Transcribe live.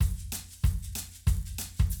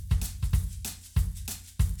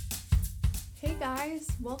guys,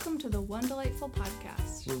 welcome to the One Delightful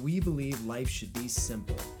Podcast, where we believe life should be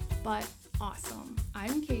simple. but awesome.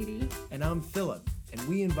 I'm Katie. And I'm Philip, and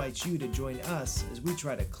we invite you to join us as we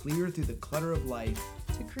try to clear through the clutter of life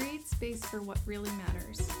To create space for what really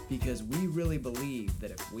matters. because we really believe that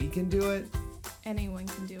if we can do it, Anyone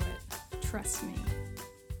can do it. Trust me.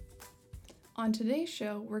 On today's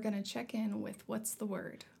show, we're going to check in with What's the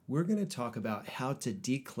Word? we're going to talk about how to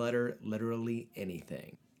declutter literally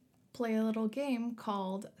anything Play a little game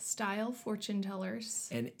called Style Fortune Tellers.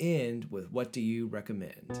 and end with what do you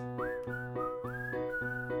recommend.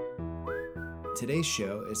 Today's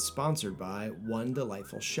show is sponsored by One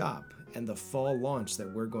Delightful Shop and the fall launch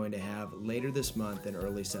that we're going to have later this month in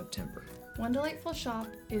early September. One Delightful Shop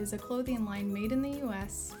is a clothing line made in the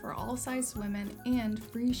U.S. for all size women and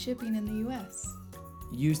free shipping in the U.S.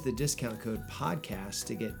 Use the discount code PODCAST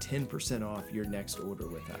to get 10% off your next order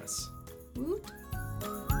with us. Woot!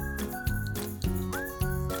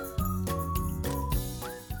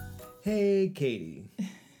 Hey, Katie.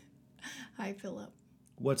 Hi, Philip.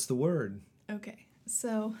 What's the word? Okay,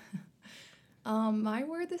 so my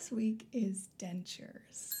word this week is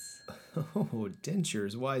dentures. Oh,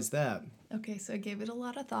 dentures. Why is that? Okay, so I gave it a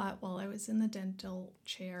lot of thought while I was in the dental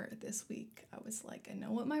chair this week. I was like, I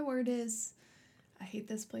know what my word is. I hate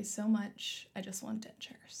this place so much. I just want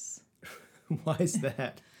dentures. Why is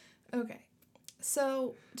that? Okay,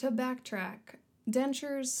 so to backtrack,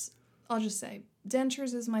 dentures, I'll just say,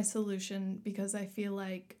 dentures is my solution because I feel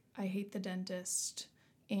like I hate the dentist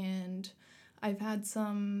and I've had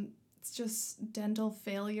some just dental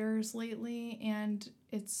failures lately and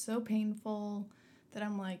it's so painful that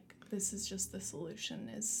I'm like, this is just the solution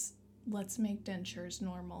is let's make dentures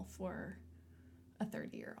normal for a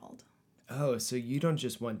 30-year-old. Oh, so you don't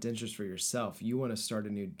just want dentures for yourself. You want to start a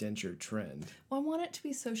new denture trend. Well, I want it to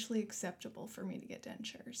be socially acceptable for me to get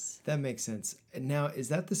dentures. That makes sense. Now, is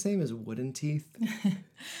that the same as wooden teeth?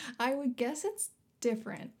 I would guess it's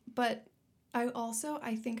different, but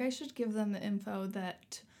I think I should give them the info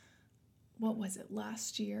that, what was it,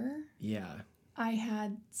 last year? Yeah. I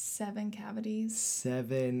had 7 cavities.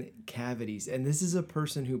 7 cavities. And this is a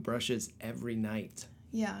person who brushes every night.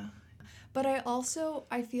 Yeah. But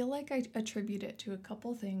I feel like I attribute it to a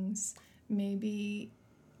couple things. Maybe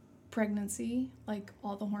pregnancy, like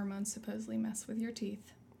all the hormones supposedly mess with your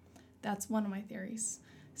teeth. That's one of my theories.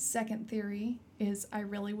 Second theory is I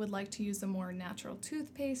really would like to use a more natural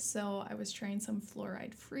toothpaste, so I was trying some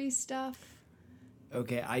fluoride-free stuff.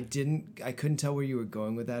 Okay, I couldn't tell where you were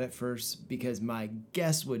going with that at first because my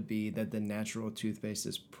guess would be that the natural toothpaste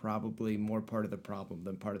is probably more part of the problem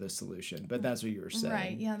than part of the solution. But that's what you were saying.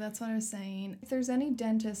 Right, yeah, that's what I was saying. If there's any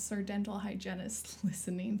dentists or dental hygienists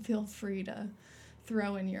listening, feel free to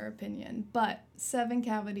throw in your opinion. But 7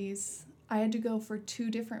 cavities, I had to go for 2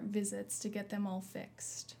 different visits to get them all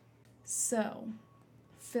fixed. So,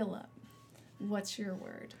 Philip, what's your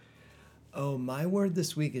word? Oh, my word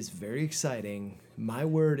this week is very exciting. My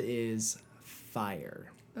word is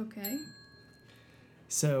fire. Okay.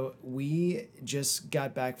 So we just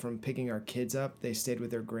got back from picking our kids up. They stayed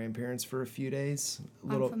with their grandparents for a few days.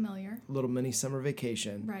 I'm familiar. Little mini summer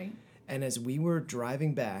vacation. Right. And as we were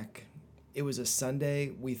driving back, it was a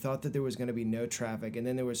Sunday. We thought that there was going to be no traffic, and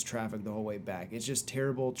then there was traffic the whole way back. It's just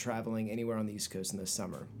terrible traveling anywhere on the East Coast in the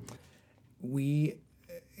summer. We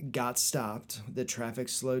got stopped. The traffic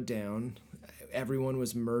slowed down. Everyone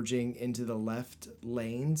was merging into the left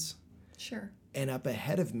lanes. Sure. And up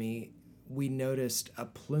ahead of me, we noticed a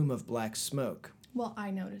plume of black smoke. Well,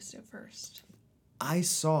 I noticed it first. I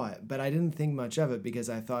saw it, but I didn't think much of it because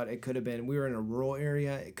I thought it could have been, we were in a rural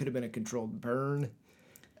area. It could have been a controlled burn.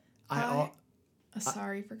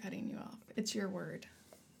 Sorry for cutting you off. It's your word.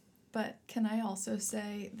 But can I also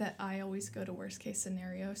say that I always go to worst case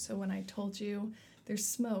scenario. So when I told you there's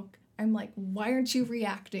smoke, I'm like, why aren't you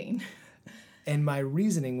reacting? And my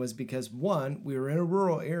reasoning was because, one, we were in a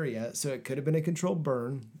rural area, so it could have been a controlled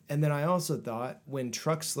burn. And then I also thought when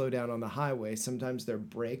trucks slow down on the highway, sometimes their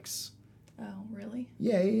brakes. Oh, really?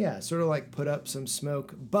 Yeah. Sort of like put up some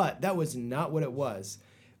smoke. But that was not what it was.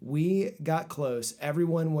 We got close.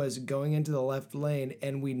 Everyone was going into the left lane,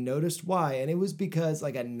 and we noticed why. And it was because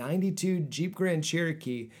like a 92 Jeep Grand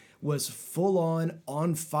Cherokee was full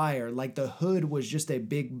on fire. Like the hood was just a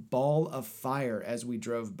big ball of fire as we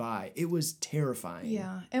drove by. It was terrifying.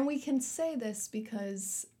 Yeah, and we can say this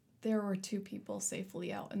because there were 2 people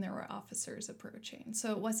safely out and there were officers approaching.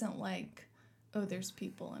 So it wasn't like, oh, there's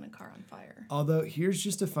people in a car on fire. Although here's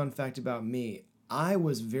just a fun fact about me. I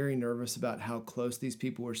was very nervous about how close these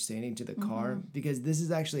people were standing to the car because this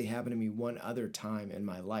has actually happened to me one other time in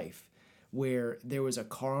my life. where there was a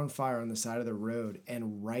car on fire on the side of the road,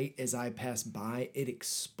 and right as I passed by, it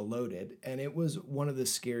exploded, and it was one of the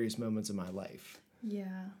scariest moments of my life.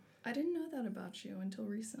 Yeah. I didn't know that about you until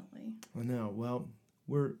recently. Oh no, well,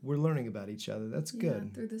 we're learning about each other. That's good.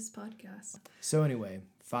 Yeah, through this podcast. So anyway,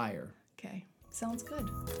 fire. Okay. Sounds good.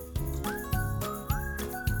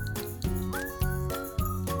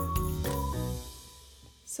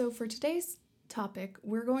 So for today's topic,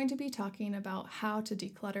 we're going to be talking about how to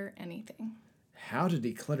declutter anything. How to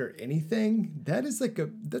declutter anything? That's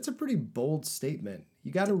a pretty bold statement.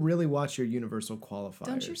 You got to really watch your universal qualifiers.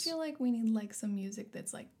 Don't you feel like we need like some music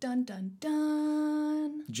that's like dun dun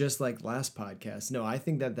dun? Just like last podcast. No, I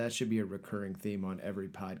think that should be a recurring theme on every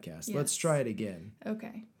podcast. Yes. Let's try it again.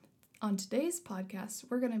 Okay. On today's podcast,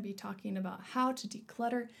 we're going to be talking about how to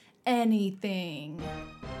declutter anything.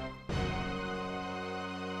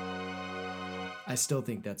 I still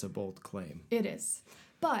think that's a bold claim. It is.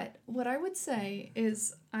 But what I would say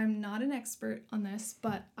is I'm not an expert on this,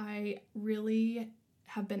 but I really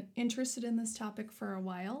have been interested in this topic for a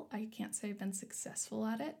while. I can't say I've been successful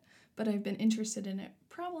at it, but I've been interested in it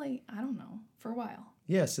probably, I don't know, for a while.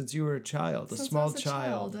 Yeah, since you were a child, Since small I was a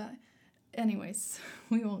child. Anyways,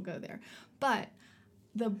 we won't go there. But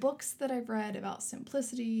the books that I've read about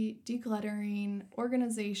simplicity, decluttering,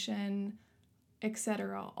 organization,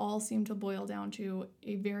 etc., all seem to boil down to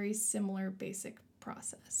a very similar basic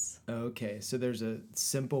process. Okay, so there's a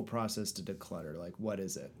simple process to declutter. Like, what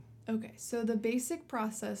is it? Okay, so the basic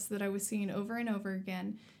process that I was seeing over and over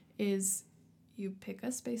again is you pick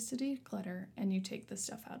a space to declutter and you take the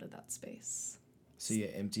stuff out of that space. So you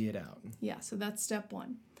empty it out. Yeah, so that's step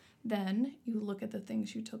one. Then you look at the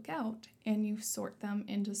things you took out and you sort them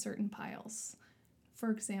into certain piles.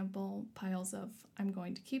 For example, piles of, I'm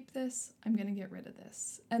going to keep this, I'm going to get rid of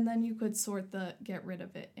this. And then you could sort the get rid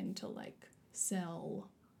of it into like sell,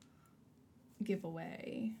 give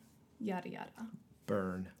away, yada yada.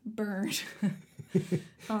 Burn.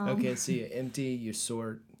 Okay, so you empty, you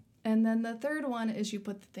sort. And then the third one is you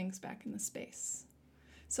put the things back in the space.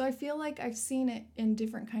 So I feel like I've seen it in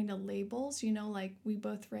different kind of labels. You know, like we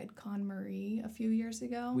both read KonMari a few years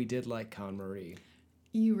ago. We did like KonMari.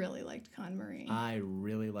 You really liked KonMari. I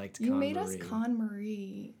really liked KonMari. You made us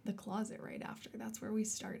KonMari the closet right after. That's where we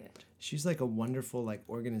started. She's like a wonderful like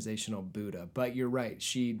organizational Buddha. But you're right.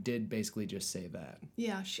 She did basically just say that.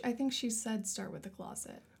 Yeah, I think she said start with the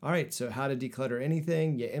closet. All right. So how to declutter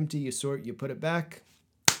anything. You empty, you sort, you put it back.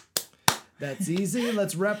 That's easy.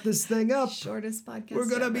 Let's wrap this thing up. Shortest podcast We're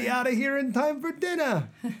going to be out of here in time for dinner.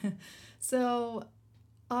 So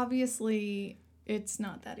obviously it's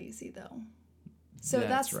not that easy though. So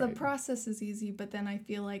that's right. The process is easy, but then I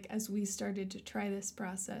feel like as we started to try this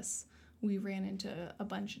process, we ran into a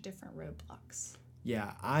bunch of different roadblocks.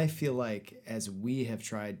 Yeah, I feel like as we have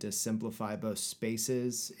tried to simplify both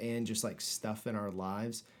spaces and just like stuff in our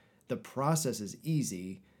lives, the process is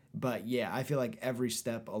easy, but yeah, I feel like every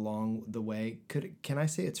step along the way, can I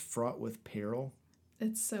say it's fraught with peril?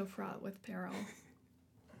 It's so fraught with peril.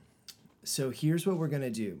 So here's what we're going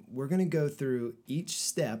to do. We're going to go through each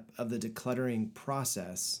step of the decluttering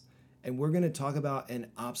process, and we're going to talk about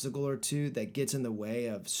an obstacle or two that gets in the way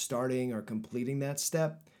of starting or completing that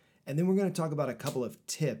step. And then we're going to talk about a couple of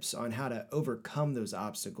tips on how to overcome those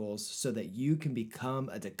obstacles so that you can become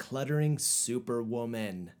a decluttering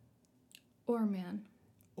superwoman. Or man.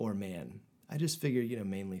 Or man. I just figured,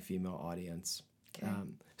 mainly female audience. Okay.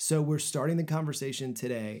 So we're starting the conversation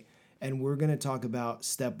today. And we're going to talk about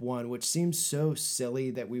step one, which seems so silly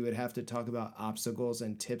that we would have to talk about obstacles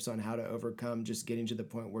and tips on how to overcome just getting to the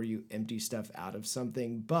point where you empty stuff out of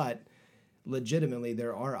something. But legitimately,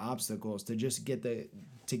 there are obstacles to just get the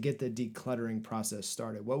decluttering process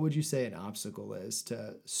started. What would you say an obstacle is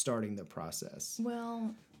to starting the process?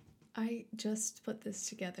 Well, I just put this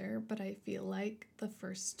together, but I feel like the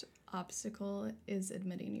first obstacle is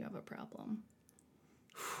admitting you have a problem.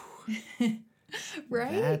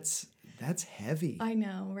 Right? That's heavy. I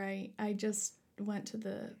know, right? I just went to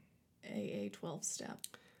the AA 12 step.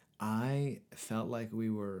 I felt like we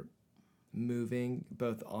were moving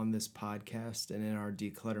both on this podcast and in our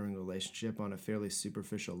decluttering relationship on a fairly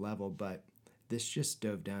superficial level, but this just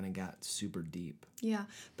dove down and got super deep. Yeah,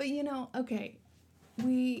 but okay,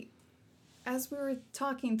 as we were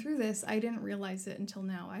talking through this, I didn't realize it until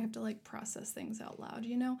now. I have to process things out loud,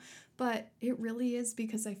 but it really is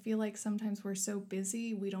because I feel like sometimes we're so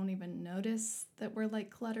busy, we don't even notice that we're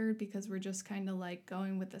cluttered because we're just kind of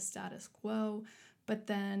going with the status quo. But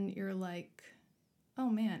then you're like, oh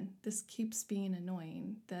man, this keeps being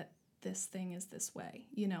annoying that this thing is this way,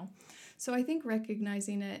 So I think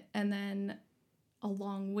recognizing it and then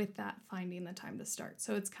along with that, finding the time to start.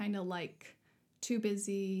 So it's kind of like too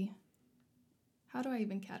busy. How do I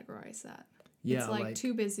even categorize that? Yeah, it's like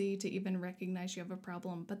too busy to even recognize you have a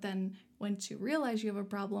problem. But then once you realize you have a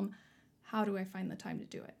problem, how do I find the time to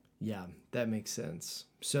do it? Yeah, that makes sense.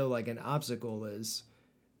 So like an obstacle is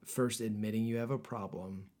first admitting you have a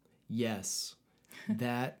problem. Yes,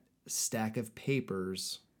 that stack of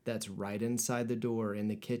papers that's right inside the door in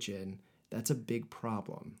the kitchen, that's a big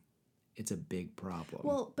problem. It's a big problem.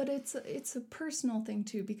 Well, but it's a personal thing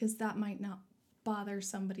too, because that might not bother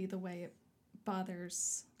somebody the way it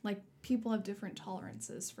bothers, like people have different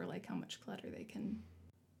tolerances for like how much clutter they can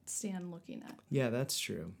stand looking at. Yeah, that's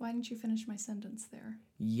true. Why didn't you finish my sentence there?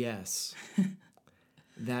 Yes.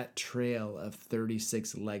 That trail of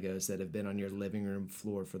 36 Legos that have been on your living room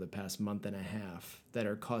floor for the past month and a half that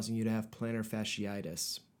are causing you to have plantar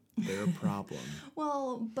fasciitis, they're a problem.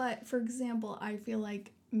 Well, but for example, I feel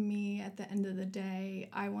like me at the end of the day,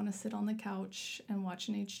 I want to sit on the couch and watch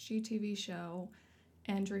an HGTV show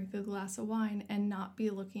and drink a glass of wine and not be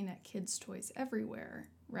looking at kids' toys everywhere,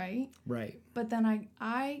 right? Right. But then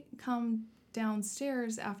I come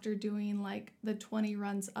downstairs after doing like the 20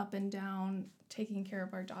 runs up and down, taking care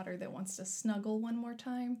of our daughter that wants to snuggle one more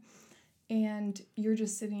time. And you're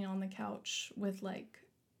just sitting on the couch with like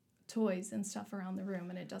toys and stuff around the room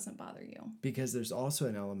and it doesn't bother you. Because there's also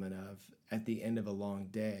an element of, at the end of a long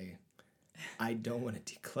day, I don't want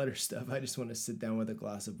to declutter stuff. I just want to sit down with a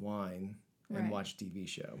glass of wine and watch TV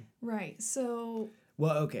show. Right. So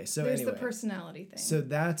well, okay. So there's anyway, the personality thing. So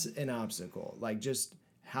that's an obstacle. Like just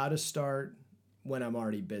how to start when I'm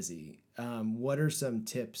already busy. What are some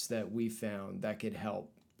tips that we found that could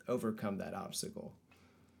help overcome that obstacle?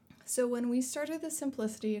 So when we started the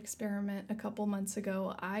simplicity experiment a couple months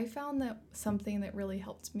ago, I found that something that really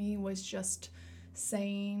helped me was just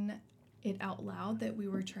saying it out loud that we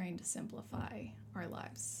were trying to simplify our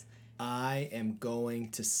lives. I am going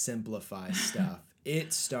to simplify stuff.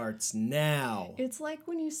 It starts now. It's like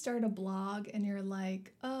when you start a blog and you're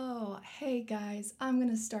like, oh, hey guys, I'm going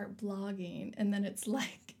to start blogging. And then it's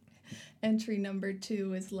like entry number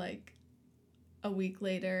 2 is like a week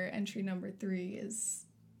later. Entry number 3 is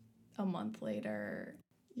a month later.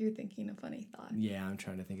 You're thinking a funny thought. Yeah, I'm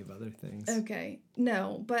trying to think of other things. Okay.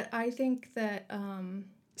 No, but I think that...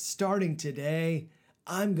 starting today,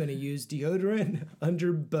 I'm going to use deodorant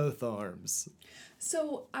under both arms.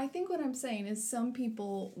 So I think what I'm saying is some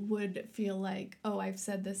people would feel like, oh, I've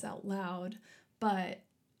said this out loud, but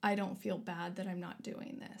I don't feel bad that I'm not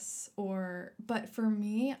doing this. But for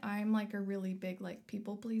me, I'm like a really big like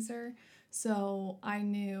people pleaser. So I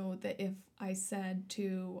knew that if I said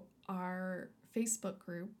to our Facebook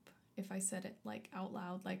group, if I said it like out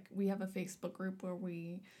loud, like we have a Facebook group where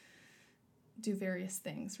we do various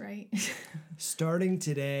things, right? Starting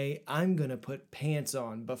today, I'm going to put pants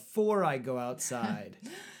on before I go outside.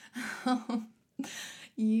 I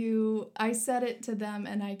said it to them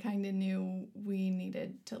and I kind of knew we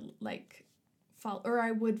needed to like follow, or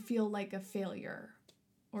I would feel like a failure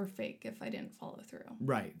or fake if I didn't follow through.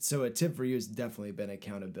 Right. So a tip for you has definitely been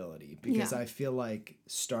accountability because I feel like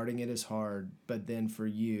starting it is hard, but then for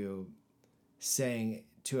you saying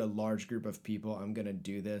to a large group of people, I'm going to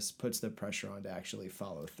do this, puts the pressure on to actually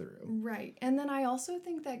follow through. Right. And then I also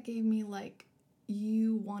think that gave me like,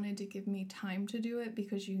 you wanted to give me time to do it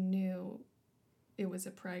because you knew it was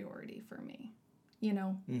a priority for me, you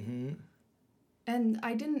know? Mm-hmm. And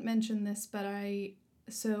I didn't mention this, but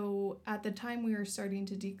so at the time we were starting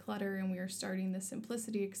to declutter and we were starting the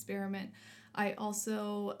simplicity experiment, I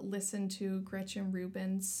also listened to Gretchen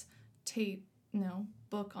Rubin's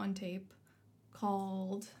book on tape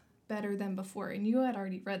called Better Than Before. And you had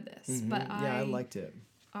already read this, Mm-hmm. but I liked it.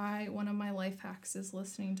 One of my life hacks is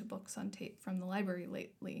listening to books on tape from the library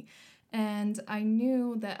lately. And I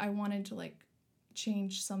knew that I wanted to like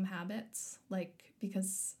change some habits, like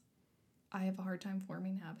because I have a hard time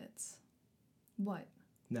forming habits. What?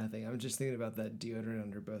 Nothing. I'm just thinking about that deodorant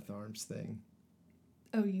under both arms thing.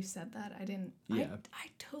 Oh, you said that. I didn't. Yeah. I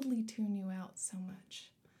totally tune you out so much.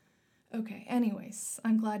 Okay, anyways,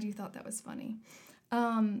 I'm glad you thought that was funny.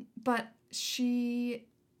 But she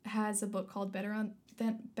has a book called Better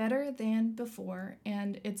Than Before,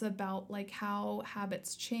 and it's about like how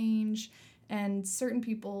habits change, and certain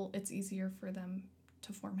people, it's easier for them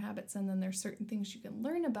to form habits, and then there's certain things you can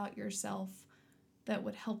learn about yourself that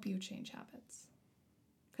would help you change habits.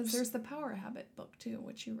 Because there's the Power Habit book too,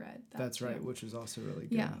 which you read. That's too. right, which is also really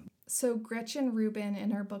good. Yeah. So Gretchen Rubin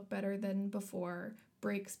in her book Better Than Before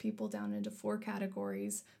breaks people down into 4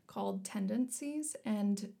 categories called tendencies,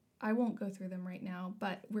 and I won't go through them right now,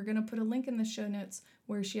 but we're going to put a link in the show notes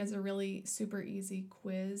where she has a really super easy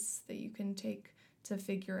quiz that you can take to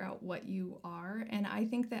figure out what you are. And I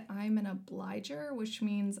think that I'm an obliger, which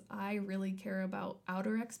means I really care about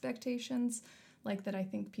outer expectations, like that I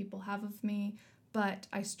think people have of me, but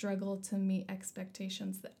I struggle to meet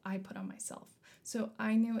expectations that I put on myself. So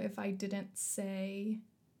I knew if I didn't say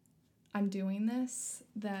I'm doing this,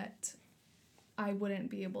 that I wouldn't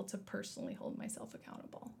be able to personally hold myself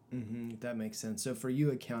accountable. That makes sense. So for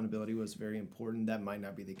you, accountability was very important. That might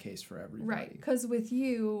not be the case for everybody. Right, because with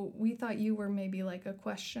you, we thought you were maybe like a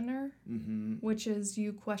questioner, which is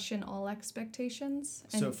you question all expectations.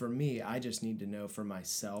 And so for me, I just need to know for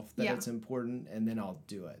myself that it's important, and then I'll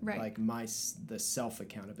do it. Right. Like the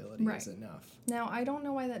self-accountability is enough. Now, I don't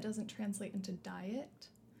know why that doesn't translate into diet.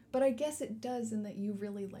 But I guess it does in that you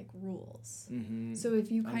really like rules. So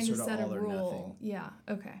if you kind of set a rule. Yeah,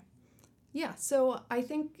 okay. Yeah, so I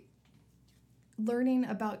think learning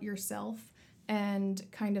about yourself and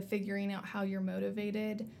kind of figuring out how you're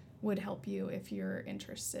motivated would help you if you're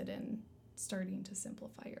interested in starting to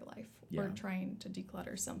simplify your life or trying to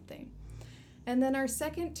declutter something. And then our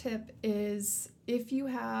second tip is if you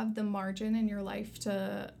have the margin in your life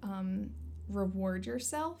to reward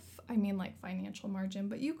yourself, I mean like financial margin,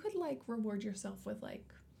 but you could like reward yourself with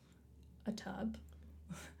like a tub.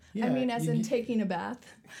 Yeah, I mean as in taking a bath,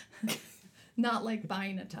 not like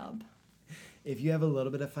buying a tub. If you have a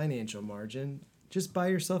little bit of financial margin, just buy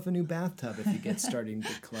yourself a new bathtub if you get starting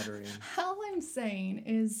decluttering. All I'm saying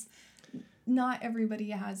is not everybody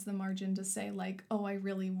has the margin to say like, oh, I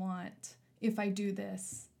really want, if I do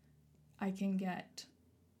this, I can get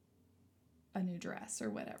a new dress or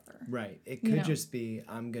whatever. Right. It could just be,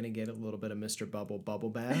 I'm going to get a little bit of Mr. Bubble bubble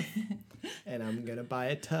bath, and I'm going to buy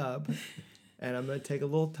a tub, and I'm going to take a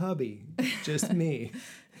little tubby, just me.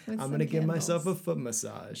 I'm going to give myself a foot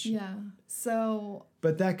massage. Yeah. So.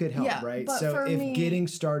 But that could help, right? So if getting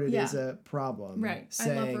started is a problem,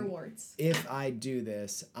 saying, I love rewards. If I do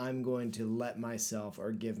this, I'm going to let myself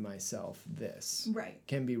or give myself this. Right.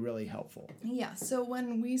 Can be really helpful. Yeah. So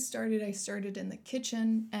when we started, I started in the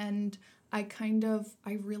kitchen, and I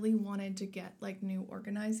really wanted to get like new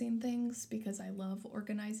organizing things because I love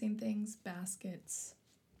organizing things, baskets,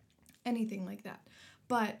 anything like that.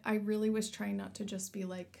 But I really was trying not to just be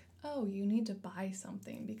like, oh, you need to buy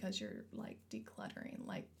something because you're like decluttering,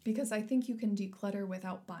 like, because I think you can declutter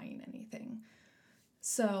without buying anything.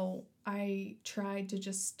 So I tried to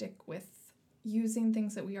just stick with using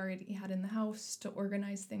things that we already had in the house to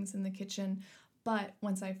organize things in the kitchen. But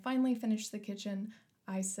once I finally finished the kitchen,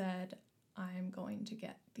 I said, I'm going to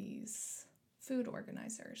get these food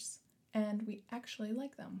organizers, and we actually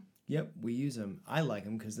like them. Yep, we use them. I like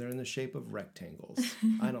them because they're in the shape of rectangles.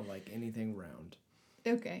 I don't like anything round.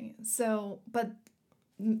 Okay, so, but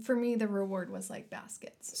for me, the reward was like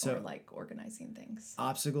baskets or like organizing things.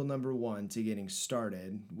 Obstacle number 1 to getting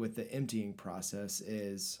started with the emptying process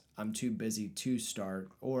is I'm too busy to start,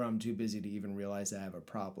 or I'm too busy to even realize I have a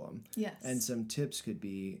problem. Yes. And some tips could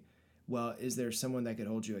be, well, is there someone that could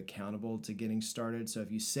hold you accountable to getting started? So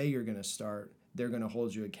if you say you're going to start, they're going to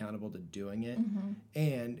hold you accountable to doing it.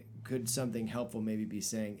 And could something helpful maybe be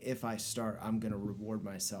saying, if I start, I'm going to reward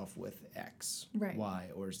myself with X, Y,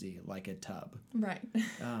 or Z, like a tub. Right.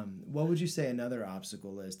 What would you say another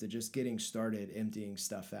obstacle is to just getting started emptying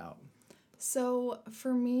stuff out? So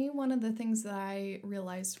for me, one of the things that I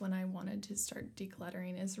realized when I wanted to start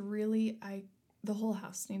decluttering is really the whole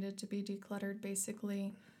house needed to be decluttered,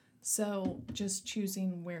 basically. So just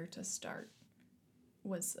choosing where to start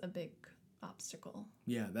was a big obstacle.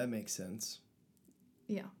 Yeah, that makes sense.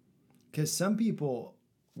 Yeah. Because some people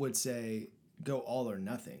would say go all or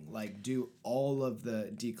nothing. Like do all of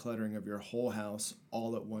the decluttering of your whole house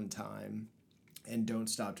all at one time and don't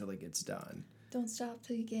stop till it gets done. Don't stop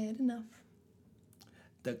till you get enough.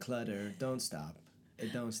 The clutter, don't stop.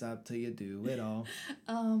 It don't stop till you do it all.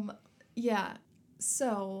 Yeah.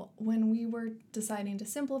 So when we were deciding to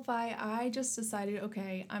simplify, I just decided,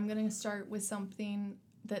 okay, I'm going to start with something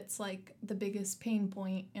that's like the biggest pain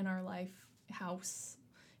point in our house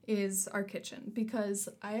is our kitchen, because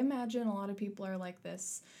I imagine a lot of people are like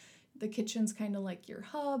this. The kitchen's kind of like your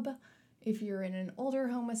hub. If you're in an older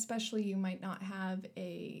home especially, you might not have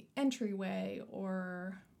a entryway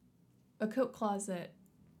or a coat closet,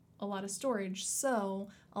 a lot of storage, so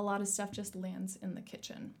a lot of stuff just lands in the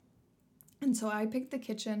kitchen. And so I picked the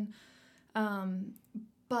kitchen,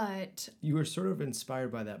 but... You were sort of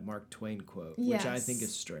inspired by that Mark Twain quote, which I think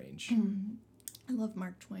is strange. I love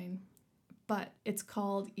Mark Twain. But it's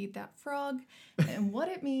called Eat That Frog. And what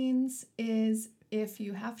it means is if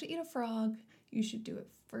you have to eat a frog, you should do it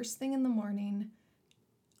first thing in the morning.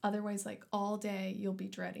 Otherwise, like all day, you'll be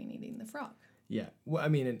dreading eating the frog. Yeah. Well, I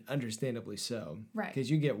mean, and understandably so. Right. Because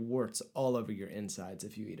you get warts all over your insides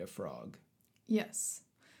if you eat a frog. Yes.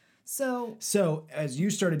 So as you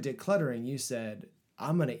started decluttering, you said,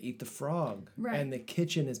 I'm going to eat the frog. Right. And the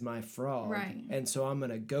kitchen is my frog. Right. And so I'm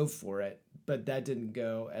going to go for it. But that didn't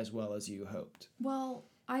go as well as you hoped. Well,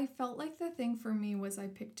 I felt like the thing for me was I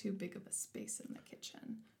picked too big of a space in the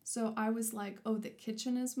kitchen. So I was like, oh, the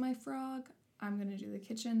kitchen is my frog. I'm going to do the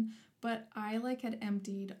kitchen. But I had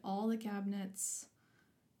emptied all the cabinets.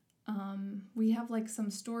 We have some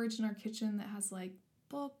storage in our kitchen that has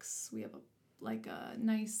books. We have a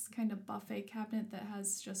nice kind of buffet cabinet that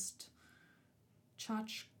has just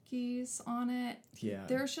tchotchkes on it. Yeah.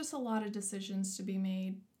 There's just a lot of decisions to be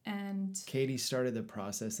made. And Katie started the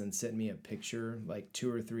process and sent me a picture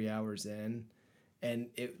 2 or 3 hours in, and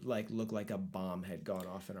it looked like a bomb had gone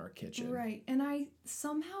off in our kitchen. Right. And I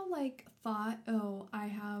somehow thought, oh, I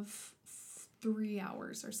have 3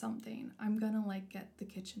 hours or something. I'm gonna get the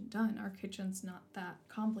kitchen done. Our kitchen's not that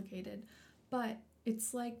complicated. But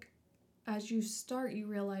it's as you start, you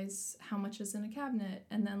realize how much is in a cabinet,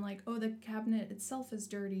 and then oh, the cabinet itself is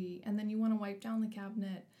dirty, and then you want to wipe down the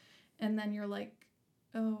cabinet, and then you're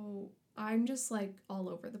oh, I'm just all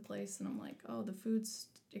over the place, and I'm oh, the food's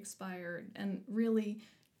expired, and really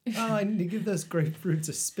oh, I need to give those grapefruits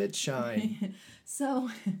a spit shine. So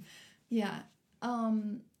yeah,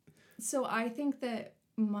 so I think that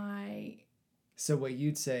so what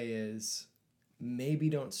you'd say is maybe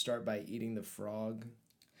don't start by eating the frog,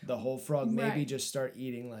 the whole frog. Maybe Right. just start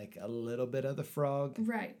eating a little bit of the frog,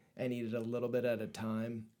 Right. and eat it a little bit at a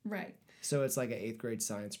time. Right. So it's like an 8th grade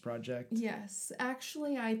science project. Yes.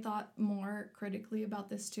 Actually, I thought more critically about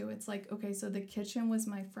this too. It's okay, so the kitchen was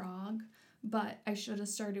my frog, but I should have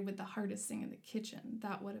started with the hardest thing in the kitchen.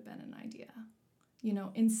 That would have been an idea.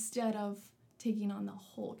 Instead of taking on the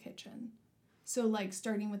whole kitchen. So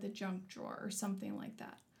starting with a junk drawer or something like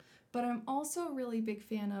that. But I'm also a really big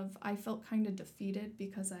fan of, I felt kind of defeated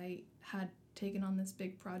because I had taken on this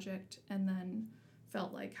big project and then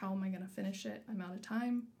felt how am I going to finish it? I'm out of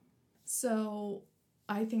time. So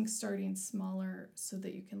I think starting smaller so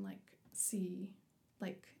that you can see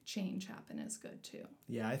change happen is good too.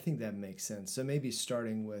 Yeah, I think that makes sense. So maybe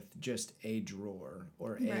starting with just a drawer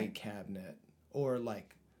or a Right. cabinet, or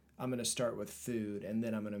I'm going to start with food and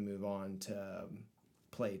then I'm going to move on to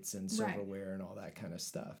plates and Right. silverware and all that kind of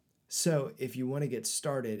stuff. So if you want to get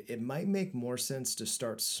started, it might make more sense to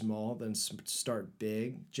start small than start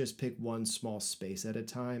big. Just pick one small space at a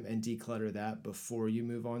time and declutter that before you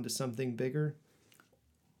move on to something bigger.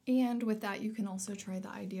 And with that, you can also try the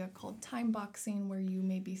idea called time boxing, where you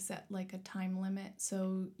maybe set a time limit.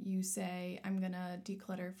 So you say, I'm going to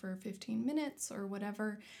declutter for 15 minutes or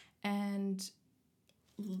whatever, and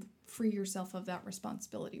free yourself of that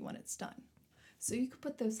responsibility when it's done. So you could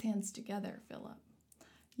put those hands together, Philip.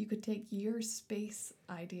 You could take your space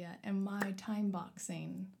idea and my time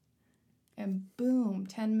boxing, and boom,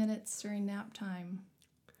 10 minutes during nap time.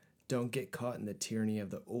 Don't get caught in the tyranny of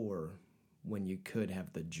the or when you could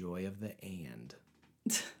have the joy of the and.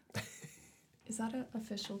 Is that an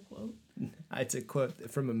official quote? It's a quote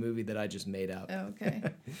from a movie that I just made up. Oh, okay.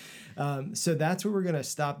 So that's where we're going to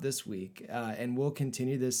stop this week. And we'll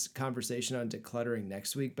continue this conversation on decluttering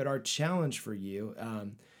next week. But our challenge for you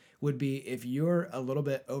would be, if you're a little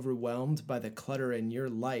bit overwhelmed by the clutter in your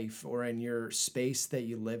life or in your space that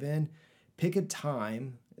you live in, pick a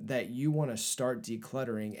time that you want to start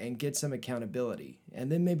decluttering and get some accountability.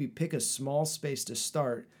 And then maybe pick a small space to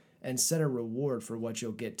start and set a reward for what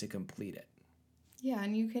you'll get to complete it. Yeah,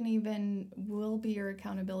 and we'll be your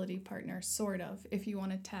accountability partner, sort of, if you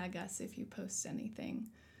want to tag us if you post anything.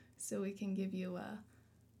 So we can give you a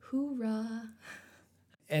hoorah.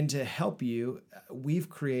 And to help you, we've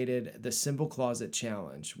created the Simple Closet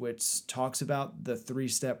Challenge, which talks about the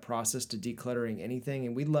 3-step process to decluttering anything.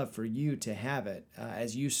 And we'd love for you to have it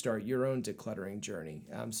as you start your own decluttering journey.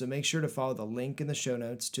 So make sure to follow the link in the show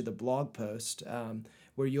notes to the blog post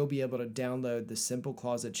where you'll be able to download the Simple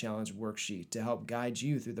Closet Challenge worksheet to help guide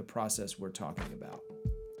you through the process we're talking about.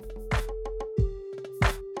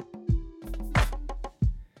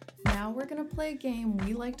 Now we're going to play a game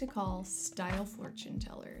we like to call Style Fortune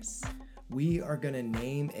Tellers. We are going to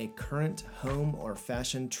name a current home or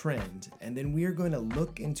fashion trend, and then we are going to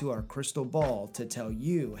look into our crystal ball to tell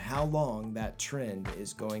you how long that trend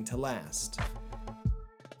is going to last.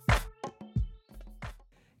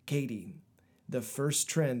 Katie, the first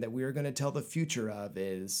trend that we are going to tell the future of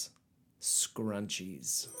is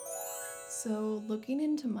scrunchies. So looking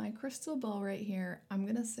into my crystal ball right here, I'm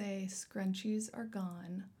going to say scrunchies are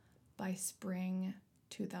gone by spring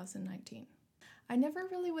 2019. I never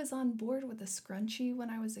really was on board with a scrunchie when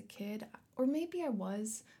I was a kid, or maybe I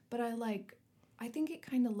was, but I think it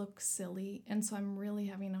kind of looks silly, and so I'm really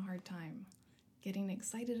having a hard time getting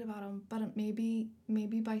excited about them. But maybe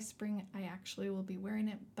by spring I actually will be wearing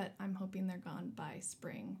it, but I'm hoping they're gone by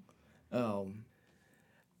spring. Oh,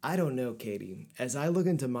 I don't know, Katie. As I look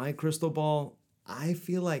into my crystal ball, I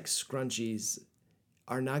feel like scrunchies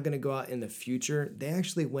are not going to go out in the future. They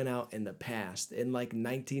actually went out in the past, in like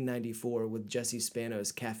 1994 with Jesse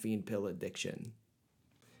Spano's caffeine pill addiction.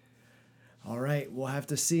 All right, we'll have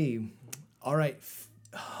to see. All right,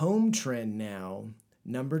 home trend now.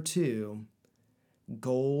 Number 2,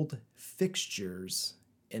 gold fixtures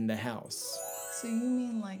in the house. So you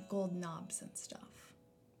mean like gold knobs and stuff?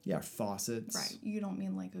 Yeah, faucets. Right. You don't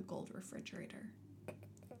mean like a gold refrigerator.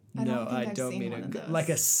 No, I don't mean like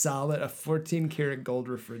a solid, a 14 karat gold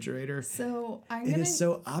refrigerator. So It is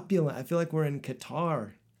so opulent. I feel like we're in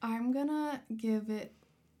Qatar. I'm gonna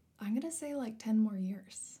say like 10 more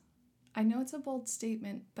years. I know it's a bold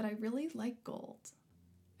statement, but I really like gold.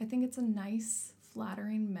 I think it's a nice,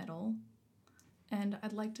 flattering metal, and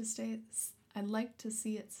I'd like to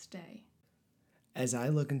see it stay. As I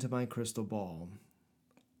look into my crystal ball,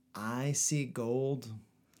 I see gold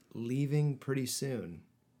leaving pretty soon.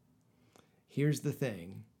 Here's the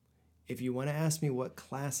thing. If you want to ask me what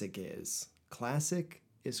classic is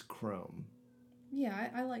chrome. Yeah,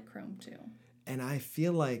 I like chrome too. And I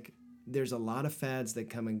feel like there's a lot of fads that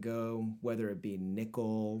come and go, whether it be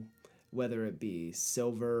nickel, whether it be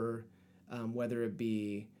silver, whether it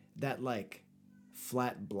be that like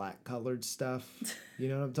flat black colored stuff. You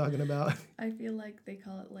know what I'm talking about? I feel like they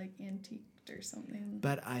call it like antiqued or something.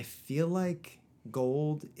 But I feel like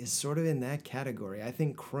gold is sort of in that category. I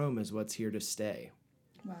think chrome is what's here to stay.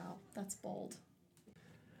 Wow, that's bold.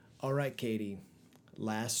 All right, Katie.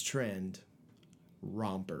 Last trend,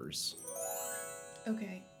 rompers.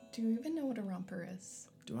 Okay, do you even know what a romper is?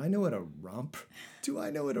 Do I know what a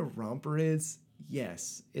romper is?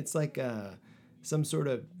 Yes. It's like some sort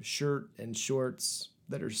of shirt and shorts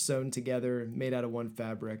that are sewn together, made out of one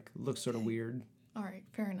fabric. Looks sort of weird. All right,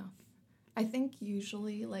 fair enough. I think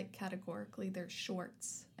usually, like categorically, they're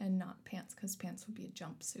shorts and not pants, because pants would be a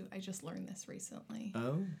jumpsuit. I just learned this recently.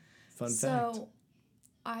 Oh, fun fact. So,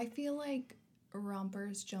 I feel like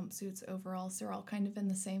rompers, jumpsuits, overalls, they're all kind of in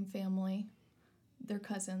the same family. They're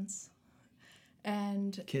cousins.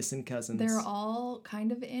 And kissing cousins. They're all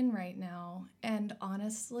kind of in right now. And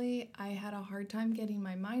honestly, I had a hard time getting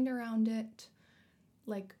my mind around it.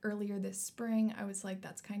 Like earlier this spring, I was like,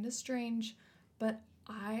 that's kind of strange. But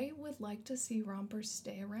I would like to see rompers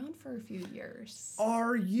stay around for a few years.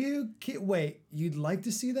 Are you wait, you'd like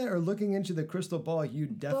to see that, or looking into the crystal ball, you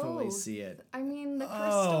definitely Both. see it? I mean, the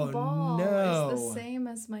crystal ball no. is the same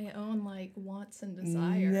as my own like wants and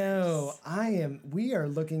desires. No, we are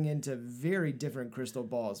looking into very different crystal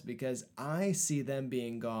balls, because I see them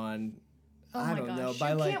being gone. Oh I my don't gosh.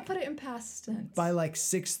 know, You can't put it in past tense. By like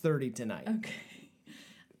 6:30 tonight. Okay.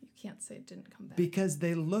 You can't say it didn't come back. Because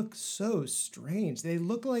they look so strange. They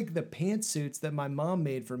look like the pantsuits that my mom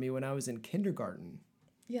made for me when I was in kindergarten.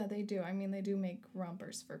 Yeah, they do. I mean, they do make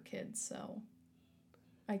rompers for kids, so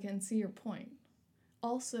I can see your point.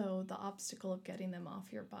 Also, the obstacle of getting them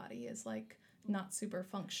off your body is like not super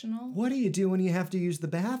functional. What do you do when you have to use the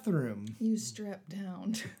bathroom? You strip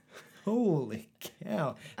down. Holy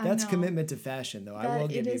cow. That's commitment to fashion, though. I will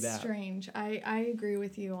give you that. It is strange. I agree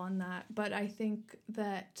with you on that. But I think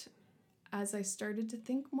that as I started to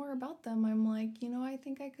think more about them, I'm like, I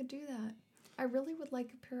think I could do that. I really would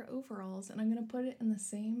like a pair of overalls, and I'm going to put it in the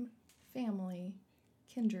same family,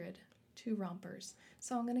 kindred, to rompers.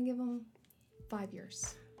 So I'm going to give them 5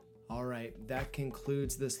 years. All right, that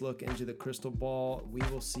concludes this look into the crystal ball. We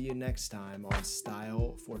will see you next time on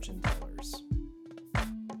Style Fortune Tellers.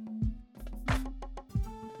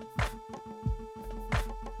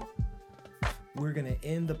 We're going to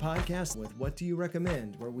end the podcast with What Do You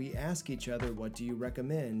Recommend?, where we ask each other, what do you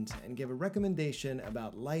recommend, and give a recommendation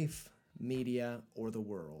about life, media, or the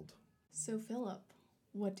world. So, Philip,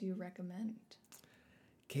 what do you recommend?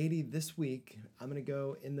 Katie, this week, I'm going to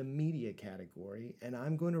go in the media category, and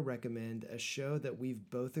I'm going to recommend a show that we've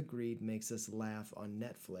both agreed makes us laugh on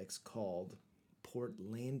Netflix called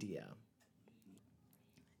Portlandia.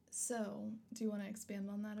 So, do you want to expand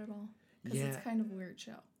on that at all? Because Yeah. it's kind of a weird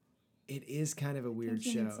show. It is kind of a weird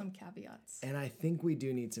you show. Need some caveats. And I think we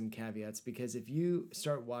do need some caveats, because if you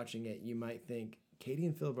start watching it, you might think Katie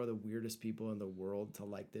and Philip are the weirdest people in the world to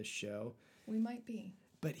like this show. We might be.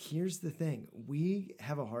 But here's the thing. We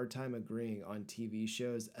have a hard time agreeing on TV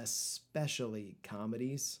shows, especially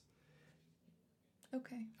comedies.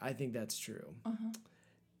 Okay. I think that's true. Uh-huh.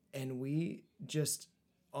 And we just,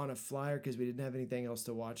 on a flyer, because we didn't have anything else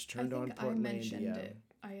to watch, turned on I mentioned Portlandia. it.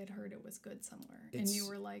 I had heard it was good somewhere. And you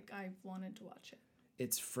were like, I wanted to watch it.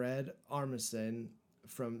 It's Fred Armisen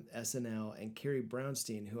from SNL and Carrie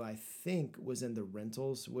Brownstein, who I think was in The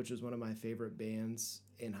Rentals, which was one of my favorite bands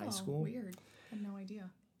in high school. Weird. I had no idea.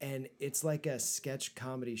 And it's like a sketch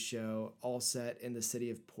comedy show all set in the city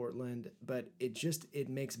of Portland, but it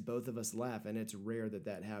makes both of us laugh, and it's rare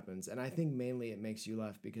that happens. And I think mainly it makes you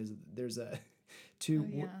laugh because there's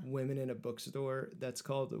two women in a bookstore that's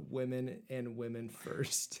called Women and Women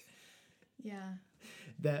First. Yeah.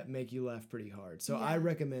 That make you laugh pretty hard. So I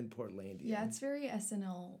recommend Portlandia. Yeah, it's very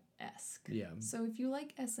SNL-esque. Yeah. So if you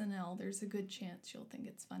like SNL, there's a good chance you'll think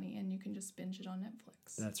it's funny, and you can just binge it on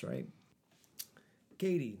Netflix. That's right.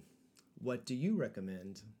 Katie, what do you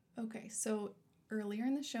recommend? Okay, so earlier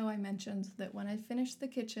in the show, I mentioned that when I finished the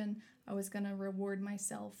kitchen, I was going to reward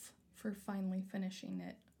myself for finally finishing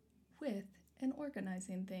it with an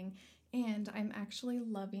organizing thing. And I'm actually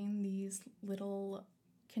loving these little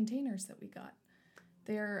containers that we got.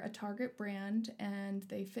 They're a Target brand, and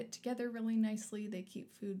they fit together really nicely. They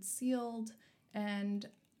keep food sealed, and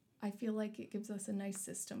I feel like it gives us a nice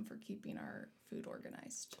system for keeping our food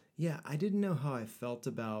organized. Yeah, I didn't know how I felt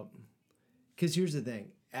about... Because here's the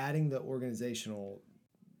thing. Adding the organizational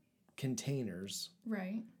containers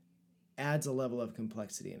adds a level of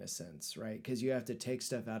complexity in a sense, right? Because you have to take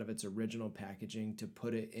stuff out of its original packaging to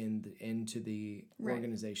put it into the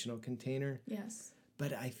organizational container. Yes.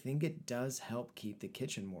 But I think it does help keep the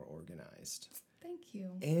kitchen more organized. Thank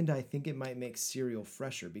you. And I think it might make cereal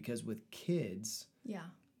fresher because with kids... Yeah.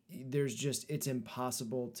 It's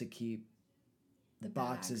impossible to keep the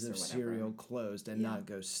boxes of cereal closed and not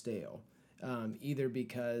go stale. Either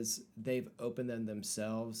because they've opened them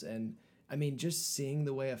themselves, and I mean, just seeing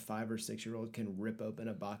the way a 5 or 6 year old can rip open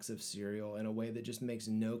a box of cereal in a way that just makes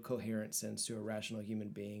no coherent sense to a rational human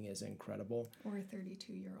being is incredible. Or a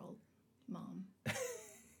 32-year-old mom.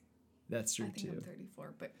 That's true too. I think I'm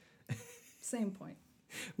 34, but same point.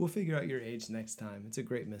 We'll figure out your age next time. It's a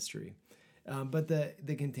great mystery. But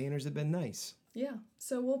the containers have been nice. Yeah.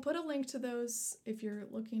 So we'll put a link to those. If you're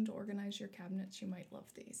looking to organize your cabinets, you might love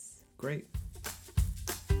these. Great.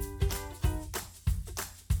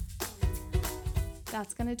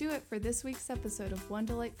 That's going to do it for this week's episode of One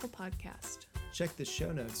Delightful Podcast. Check the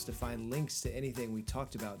show notes to find links to anything we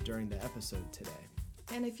talked about during the episode today.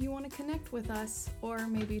 And if you want to connect with us, or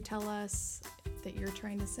maybe tell us that you're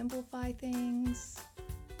trying to simplify things,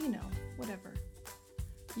 whatever.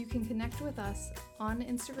 You can connect with us on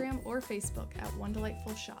Instagram or Facebook at One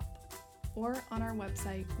Delightful Shop, or on our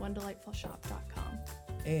website, onedelightfulshop.com.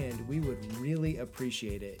 And we would really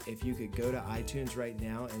appreciate it if you could go to iTunes right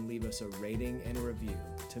now and leave us a rating and a review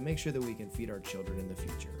to make sure that we can feed our children in the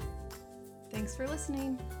future. Thanks for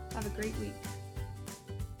listening. Have a great week.